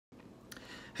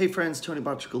Hey friends, Tony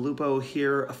Baccigalupo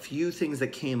here. A few things that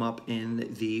came up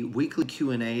in the weekly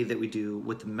Q&A that we do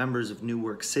with the members of New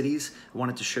Work Cities. I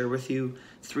wanted to share with you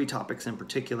 3 topics in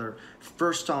particular.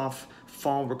 First off,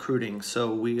 fall recruiting.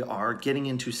 So we are getting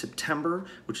into September,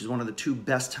 which is one of the 2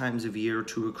 best times of year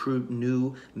to recruit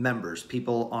new members.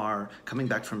 People are coming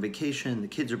back from vacation, the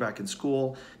kids are back in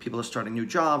school, people are starting new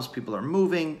jobs, people are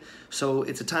moving. So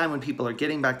it's a time when people are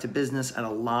getting back to business and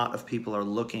a lot of people are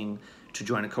looking to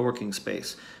join a co-working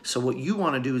space. So what you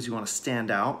want to do is you want to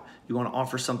stand out. You want to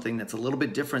offer something that's a little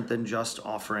bit different than just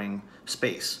offering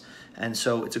space. And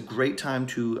so it's a great time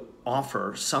to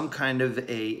offer some kind of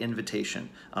a invitation.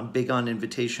 I'm big on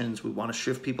invitations. We want to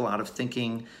shift people out of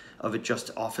thinking of it just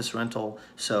office rental.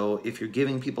 So if you're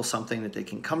giving people something that they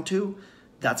can come to,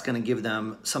 that's going to give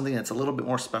them something that's a little bit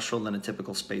more special than a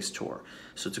typical space tour.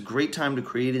 So it's a great time to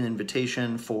create an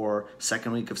invitation for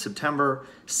second week of September.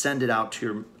 Send it out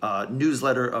to your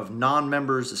newsletter of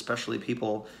non-members, especially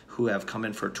people who have come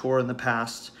in for a tour in the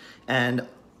past. And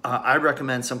I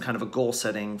recommend some kind of a goal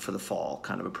setting for the fall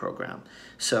kind of a program.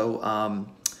 So,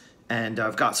 and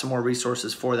I've got some more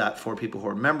resources for that for people who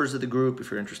are members of the group.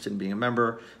 If you're interested in being a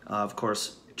member, of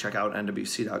course, check out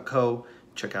nwc.co.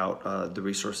 Check out the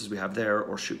resources we have there,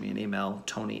 or shoot me an email,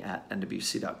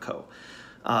 tony@nwc.co.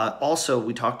 Also,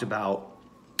 we talked about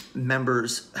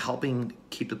members helping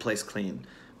keep the place clean.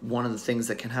 One of the things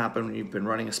that can happen when you've been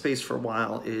running a space for a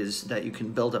while is that you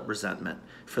can build up resentment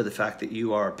for the fact that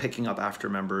you are picking up after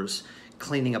members,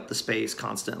 cleaning up the space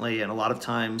constantly, and a lot of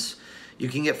times you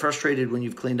can get frustrated when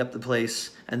you've cleaned up the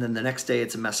place and then the next day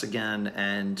it's a mess again,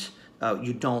 and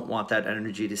you don't want that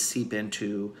energy to seep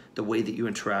into the way that you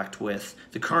interact with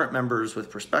the current members, with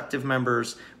prospective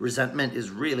members. Resentment is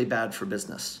really bad for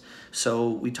business. So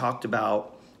we talked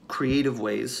about creative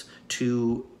ways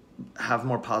to have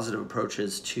more positive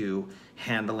approaches to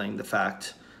handling the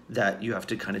fact that you have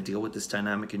to kind of deal with this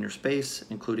dynamic in your space,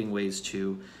 including ways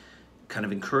to kind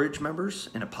of encourage members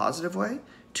in a positive way,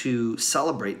 to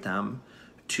celebrate them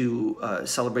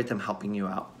helping you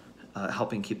out.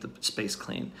 Helping keep the space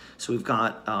clean. So we've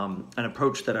got an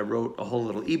approach that I wrote a whole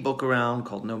little ebook around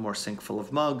called No More Sink Full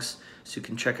of Mugs. So you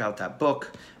can check out that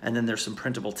book. And then there's some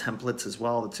printable templates as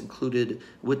well that's included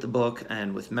with the book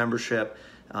and with membership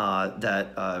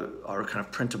that are kind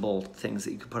of printable things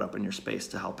that you can put up in your space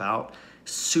to help out.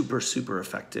 Super, super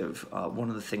effective. One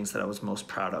of the things that I was most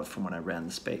proud of from when I ran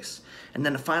the space. And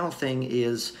then the final thing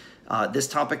is this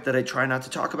topic that I try not to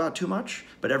talk about too much,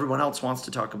 but everyone else wants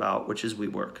to talk about, which is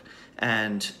WeWork.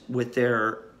 And with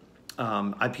their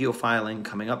IPO filing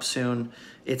coming up soon,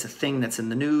 it's a thing that's in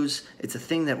the news. It's a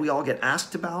thing that we all get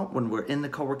asked about when we're in the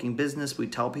co-working business. We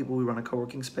tell people we run a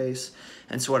co-working space.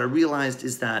 And so what I realized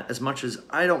is that as much as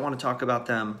I don't want to talk about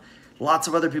them, lots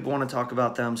of other people want to talk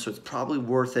about them. So it's probably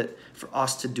worth it for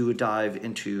us to do a dive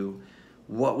into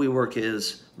what WeWork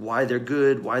is, why they're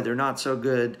good, why they're not so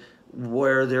good,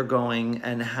 where they're going,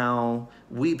 and how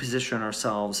we position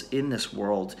ourselves in this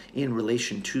world in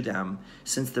relation to them,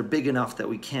 since they're big enough that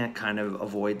we can't kind of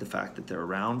avoid the fact that they're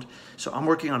around. So I'm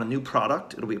working on a new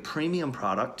product. It'll be a premium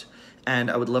product, and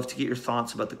I would love to get your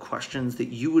thoughts about the questions that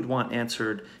you would want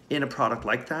answered in a product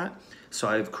like that. So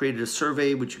I've created a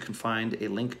survey, which you can find a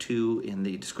link to in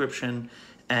the description,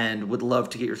 and would love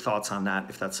to get your thoughts on that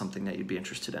if that's something that you'd be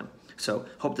interested in. So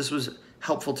hope this was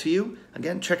helpful to you.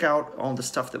 Again, check out all the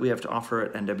stuff that we have to offer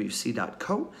at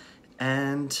nwc.co,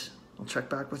 and I'll check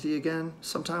back with you again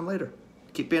sometime later.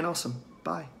 Keep being awesome.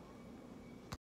 Bye.